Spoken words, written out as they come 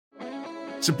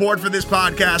Support for this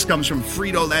podcast comes from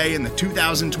Frito-Lay and the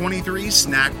 2023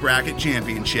 Snack Bracket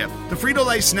Championship. The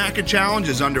Frito-Lay Snack Challenge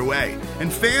is underway,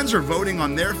 and fans are voting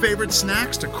on their favorite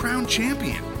snacks to crown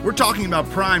champion. We're talking about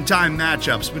primetime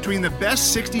matchups between the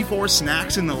best 64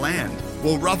 snacks in the land.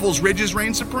 Will Ruffles Ridges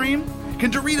reign supreme?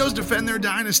 Can Doritos defend their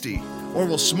dynasty? Or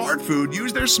will Smart Food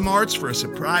use their smarts for a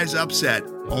surprise upset?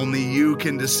 Only you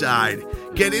can decide.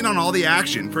 Get in on all the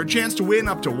action for a chance to win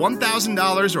up to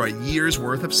 $1,000 or a year's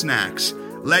worth of snacks.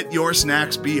 Let your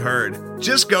snacks be heard.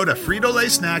 Just go to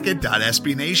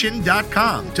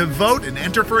fritolaysnacket.sbnation.com to vote and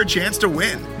enter for a chance to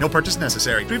win. No purchase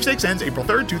necessary. Sweepstakes ends April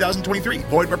 3rd, 2023.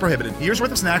 Void where prohibited. Year's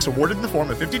worth of snacks awarded in the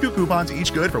form of 52 coupons,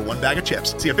 each good for one bag of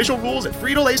chips. See official rules at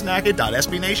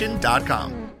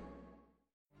fritolaysnacket.sbnation.com.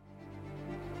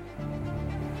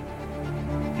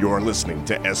 You're listening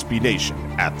to SB Nation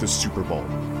at the Super Bowl.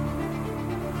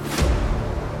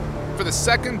 For the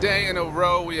second day in a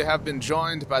row, we have been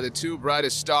joined by the two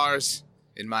brightest stars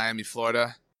in Miami,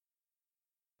 Florida.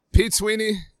 Pete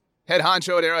Sweeney, head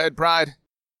honcho at Arrowhead Pride.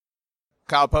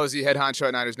 Kyle Posey, head honcho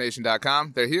at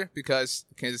NinersNation.com. They're here because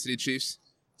the Kansas City Chiefs,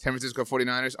 San Francisco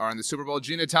 49ers are in the Super Bowl.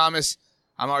 Jeanna Thomas,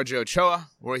 I'm RJ Ochoa.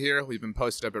 We're here. We've been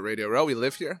posted up at Radio Row. We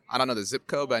live here. I don't know the zip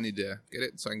code, but I need to get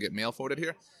it so I can get mail forwarded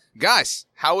here. Guys,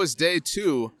 how was day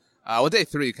two? Well, day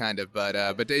three kind of,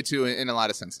 but day two in a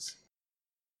lot of senses.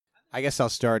 I guess I'll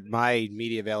start. My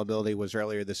media availability was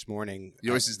earlier this morning.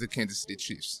 Yours is the Kansas City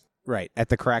Chiefs. Right, at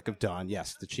the crack of dawn,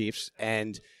 yes, the Chiefs.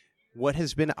 And what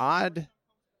has been odd,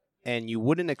 and you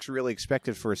wouldn't really expect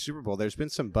it for a Super Bowl, there's been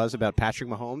some buzz about Patrick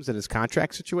Mahomes and his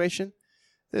contract situation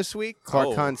this week.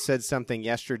 Clark Hunt said something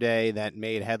yesterday that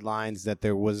made headlines that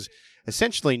there was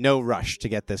essentially no rush to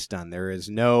get this done. There is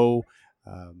no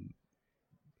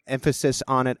emphasis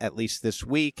on it, at least this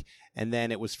week. And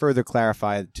then it was further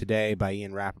clarified today by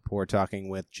Ian Rappaport talking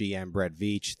with GM Brett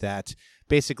Veach that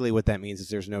basically what that means is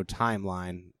there's no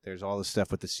timeline. There's all this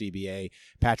stuff with the CBA.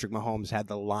 Patrick Mahomes had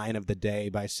the line of the day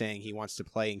by saying he wants to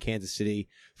play in Kansas City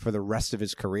for the rest of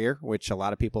his career, which a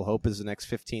lot of people hope is the next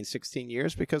 15, 16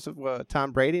 years because of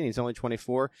Tom Brady, and he's only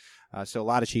 24. So a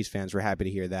lot of Chiefs fans were happy to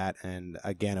hear that. And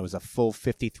again, it was a full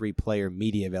 53-player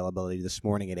media availability this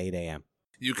morning at 8 a.m.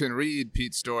 You can read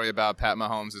Pete's story about Pat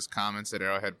Mahomes' comments at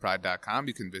arrowheadpride.com.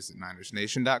 You can visit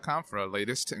NinersNation.com for our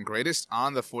latest and greatest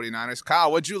on the 49ers.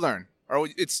 Kyle, what'd you learn?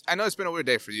 I know it's been a weird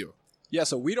day for you. Yeah,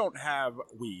 so the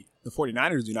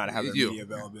 49ers do not have their media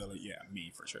availability. Yeah,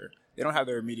 me for sure. They don't have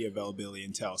their media availability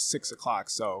until 6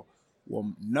 o'clock. So,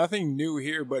 nothing new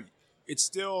here, but it's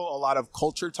still a lot of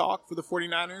culture talk for the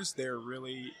 49ers. They're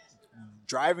really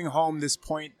driving home this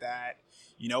point that,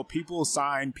 people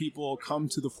come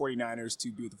to the 49ers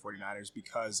to be with the 49ers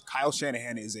because Kyle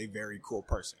Shanahan is a very cool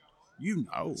person. You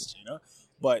know this,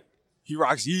 but he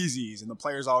rocks Yeezys, and the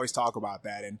players always talk about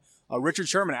that. And Richard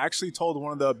Sherman actually told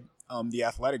one of the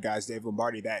athletic guys, Dave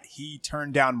Lombardi, that he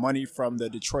turned down money from the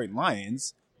Detroit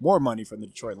Lions, more money from the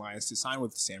Detroit Lions to sign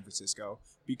with San Francisco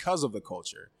because of the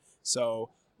culture. So,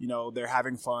 they're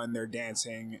having fun, they're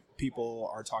dancing.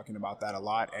 People are talking about that a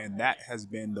lot, and that has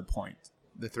been the point.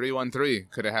 The 313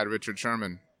 could have had Richard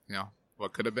Sherman.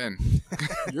 What could have been?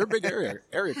 You're a big area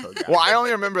code guy. Well, I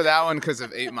only remember that one because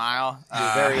of 8 Mile.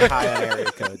 You're very high on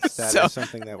area codes. That is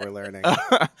something that we're learning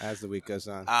as the week goes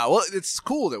on. Well, it's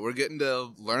cool that we're getting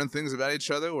to learn things about each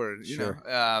other. Sure.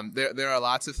 There are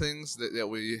lots of things that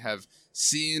we have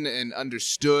seen and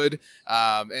understood,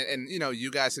 and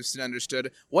you guys have seen and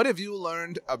understood. What have you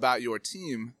learned about your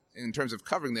team in terms of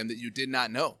covering them that you did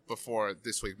not know before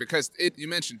this week? Because you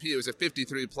mentioned, Pete, it was a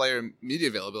 53-player media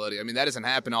availability. I mean, that doesn't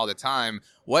happen all the time.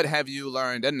 What have you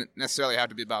learned? Doesn't necessarily have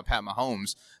to be about Pat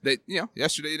Mahomes that,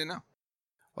 yesterday you didn't know.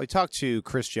 Well, I talked to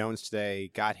Chris Jones today,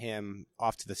 got him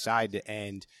off to the side,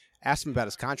 and asked him about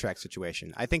his contract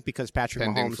situation. I think because Patrick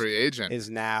Pending Mahomes free agent is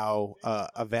now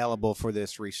available for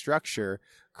this restructure,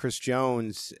 Chris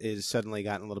Jones is suddenly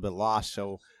gotten a little bit lost.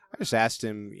 So I just asked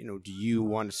him, do you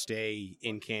want to stay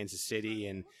in Kansas City?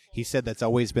 And he said that's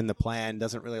always been the plan,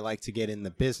 doesn't really like to get in the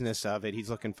business of it. He's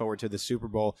looking forward to the Super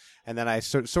Bowl. And then I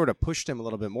sort of pushed him a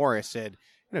little bit more. I said,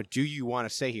 do you want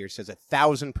to stay here? He says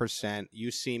 1,000%.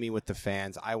 You see me with the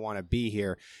fans. I want to be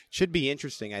here. Should be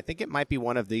interesting. I think it might be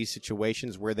one of these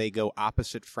situations where they go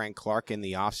opposite Frank Clark in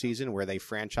the offseason, where they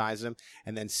franchise him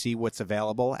and then see what's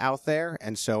available out there.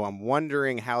 And so I'm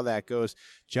wondering how that goes.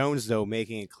 Jones, though,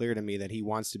 making it clear to me that he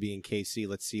wants to be in KC.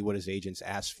 Let's see what his agents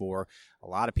ask for. A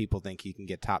lot of people think he can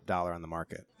get top dollar on the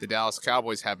market. The Dallas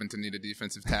Cowboys happen to need a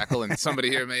defensive tackle, and somebody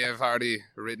here may have already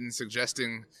written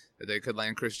suggesting that they could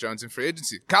land Chris Jones in free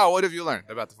agency. Kyle, what have you learned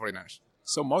about the 49ers?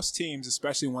 So most teams,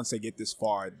 especially once they get this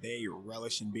far, they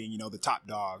relish in being, the top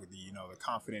dog, the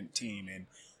confident team. And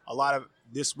a lot of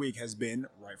this week has been,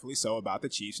 rightfully so, about the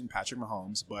Chiefs and Patrick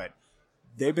Mahomes, but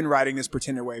they've been riding this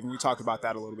pretender wave, and we talked about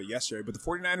that a little bit yesterday, but the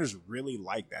 49ers really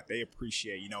like that. They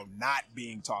appreciate, not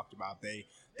being talked about. They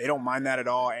don't mind that at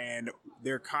all, and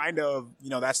they're kind of,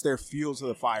 that's their fuel to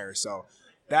the fire. So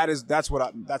that's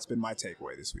been my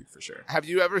takeaway this week for sure. Have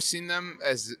you ever seen them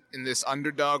as in this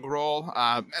underdog role?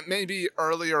 Maybe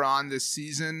earlier on this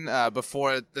season,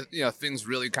 before things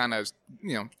really kind of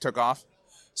took off.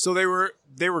 So they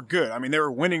were good. I mean, they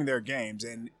were winning their games,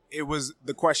 and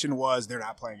the question was they're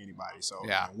not playing anybody. So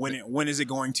yeah. When is it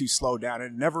going to slow down?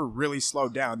 It never really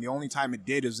slowed down. The only time it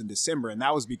did was in December, and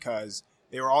that was because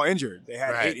they were all injured. They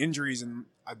had 8 injuries,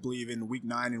 I believe, in week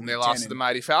 9 and week 10. They lost to the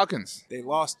mighty Falcons. They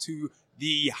lost to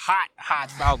the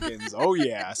hot Falcons. Oh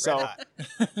yeah. So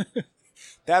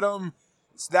that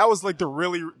was like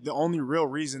the only real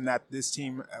reason that this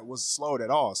team was slowed at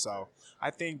all. So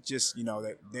I think just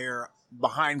that they're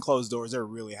behind closed doors, they're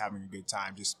really having a good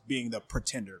time, just being the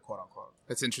pretender, quote unquote.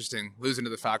 That's interesting. Losing to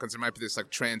the Falcons, there might be this like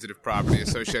transitive property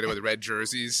associated with red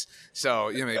jerseys.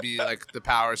 So maybe like the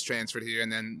power is transferred here,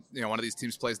 and then one of these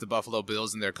teams plays the Buffalo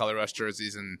Bills in their color rush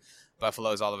jerseys, and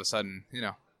Buffalo's all of a sudden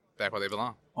back where they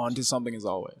belong. On to something as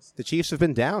always. The Chiefs have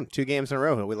been down 2 games in a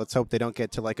row. Let's hope they don't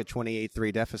get to like a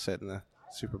 28-3 deficit in the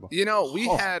Super Bowl. We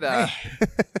had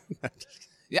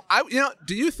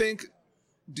Do you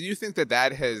think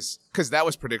that has, because that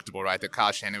was predictable, right? That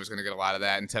Kyle Shanahan was going to get a lot of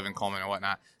that, and Tevin Coleman and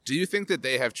whatnot. Do you think that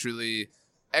they have truly,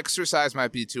 exercise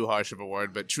might be too harsh of a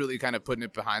word, but truly kind of putting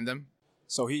it behind them?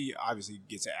 So he obviously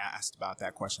gets asked about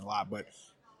that question a lot, but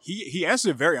he answered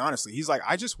it very honestly. He's like,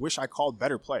 I just wish I called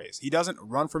better plays. He doesn't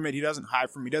run from it. He doesn't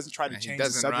hide from it. He doesn't try to change the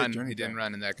subject or anything. He didn't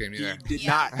run in that game either. He did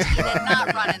not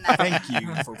run in that game. Thank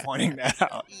you for pointing that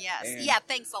out. Yes.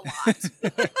 Thanks a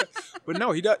lot. But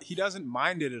no, he doesn't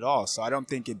mind it at all. So I don't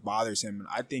think it bothers him.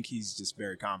 I think he's just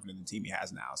very confident in the team he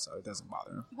has now. So it doesn't bother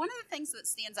him. One of the things that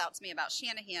stands out to me about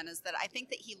Shanahan is that I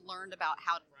think that he learned about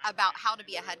how to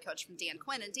be a head coach from Dan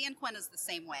Quinn. And Dan Quinn is the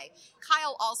same way.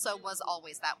 Kyle also was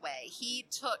always that way. He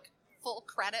took full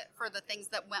credit for the things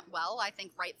that went well, I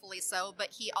think rightfully so, but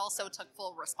he also took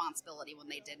full responsibility when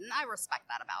they didn't. I respect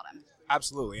that about him.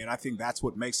 Absolutely, and I think that's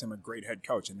what makes him a great head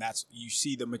coach, and that's, you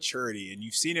see the maturity, and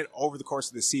you've seen it over the course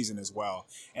of the season as well.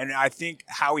 And I think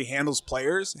how he handles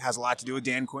players has a lot to do with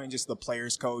Dan Quinn, just the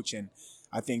players coach, and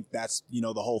I think that's,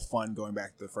 the whole fun going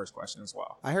back to the first question as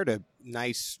well. I heard a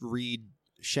nice Reid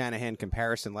Shanahan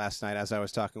comparison last night as I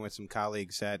was talking with some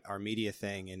colleagues at our media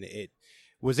thing, and it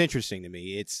was interesting to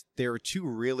me. There are 2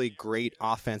 really great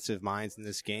offensive minds in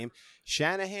this game.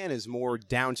 Shanahan is more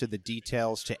down to the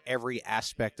details, to every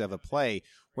aspect of a play,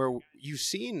 where you've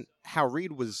seen how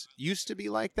Reid used to be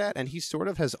like that, and he sort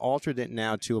of has altered it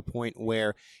now to a point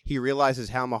where he realizes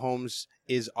how Mahomes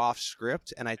is off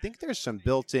script, and I think there's some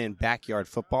built-in backyard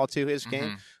football to his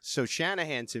game. So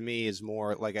Shanahan, to me, is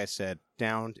more, like I said,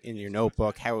 down in your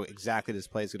notebook, how exactly this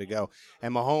play is going to go.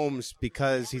 And Mahomes,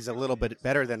 because he's a little bit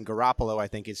better than Garoppolo, I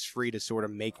think is free to sort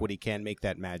of make what he can, make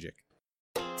that magic.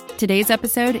 Today's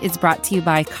episode is brought to you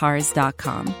by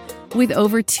Cars.com. With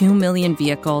over 2 million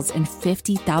vehicles and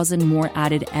 50,000 more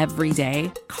added every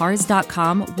day,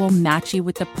 Cars.com will match you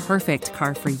with the perfect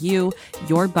car for you,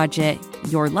 your budget,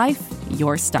 your life,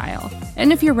 your style.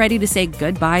 And if you're ready to say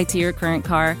goodbye to your current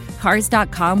car,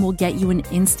 Cars.com will get you an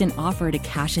instant offer to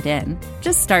cash it in.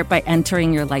 Just start by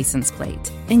entering your license plate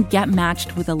and get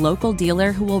matched with a local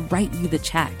dealer who will write you the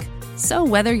check. So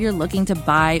whether you're looking to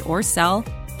buy or sell,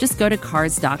 just go to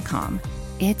Cars.com.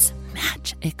 It's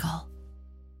magical.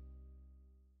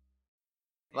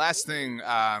 Last thing,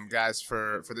 guys,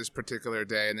 for this particular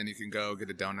day, and then you can go get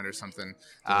a donut or something.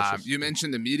 You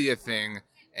mentioned the media thing,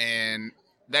 and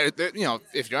there,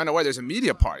 if you're unaware, there's a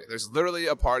media party. There's literally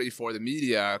a party for the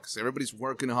media because everybody's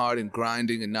working hard and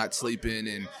grinding and not sleeping,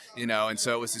 and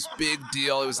so it was this big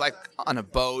deal. It was like on a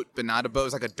boat, but not a boat. It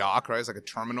was like a dock, right? It was like a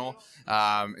terminal.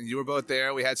 And you were both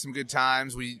there. We had some good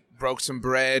times. We broke some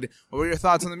bread. What were your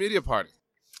thoughts on the media party?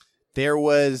 There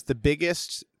was the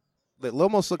biggest. It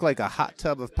almost looked like a hot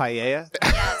tub of paella.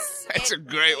 Yes. That's a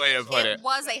great way to put it. It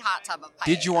was a hot tub of paella.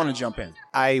 Did you want to jump in?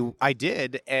 I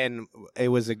did, and it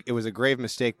was a grave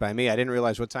mistake by me. I didn't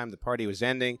realize what time the party was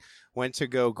ending. Went to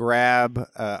go grab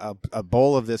a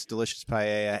bowl of this delicious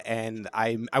paella, and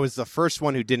I was the first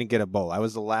one who didn't get a bowl. I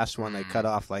was the last one they cut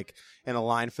off, like in a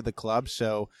line for the club.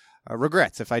 So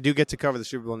regrets. If I do get to cover the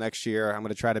Super Bowl next year, I'm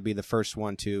going to try to be the first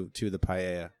one to the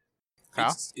paella.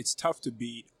 It's tough to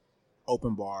beat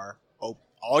open bar,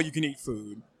 all you can eat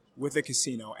food with a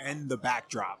casino and the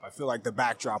backdrop. I feel like the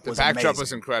backdrop was amazing. The backdrop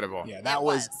was incredible. Yeah, that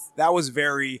was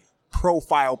very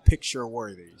profile picture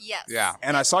worthy. Yes. Yeah.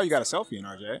 And I saw you got a selfie in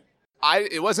RJ.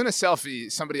 It wasn't a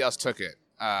selfie. Somebody else took it.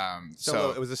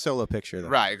 It was a solo picture, though.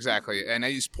 Right, exactly. And I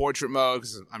used portrait mode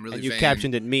because I'm really. And you vain.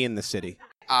 captioned it "Me in the City."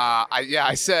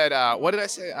 I said. What did I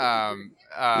say?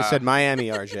 You said Miami,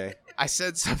 RJ. I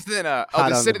said something.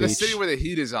 The city where the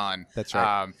heat is on. That's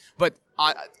right. But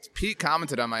Pete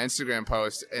commented on my Instagram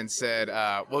post and said,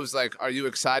 "What was like? Are you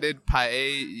excited?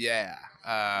 Paella,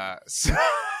 yeah." So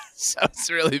it's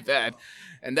really bad.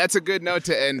 And that's a good note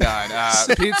to end on.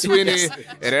 Pete Sweeney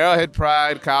at Arrowhead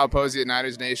Pride, Kyle Posey at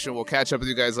Niners Nation. We'll catch up with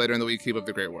you guys later in the week. Keep up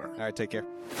the great work. All right, take care.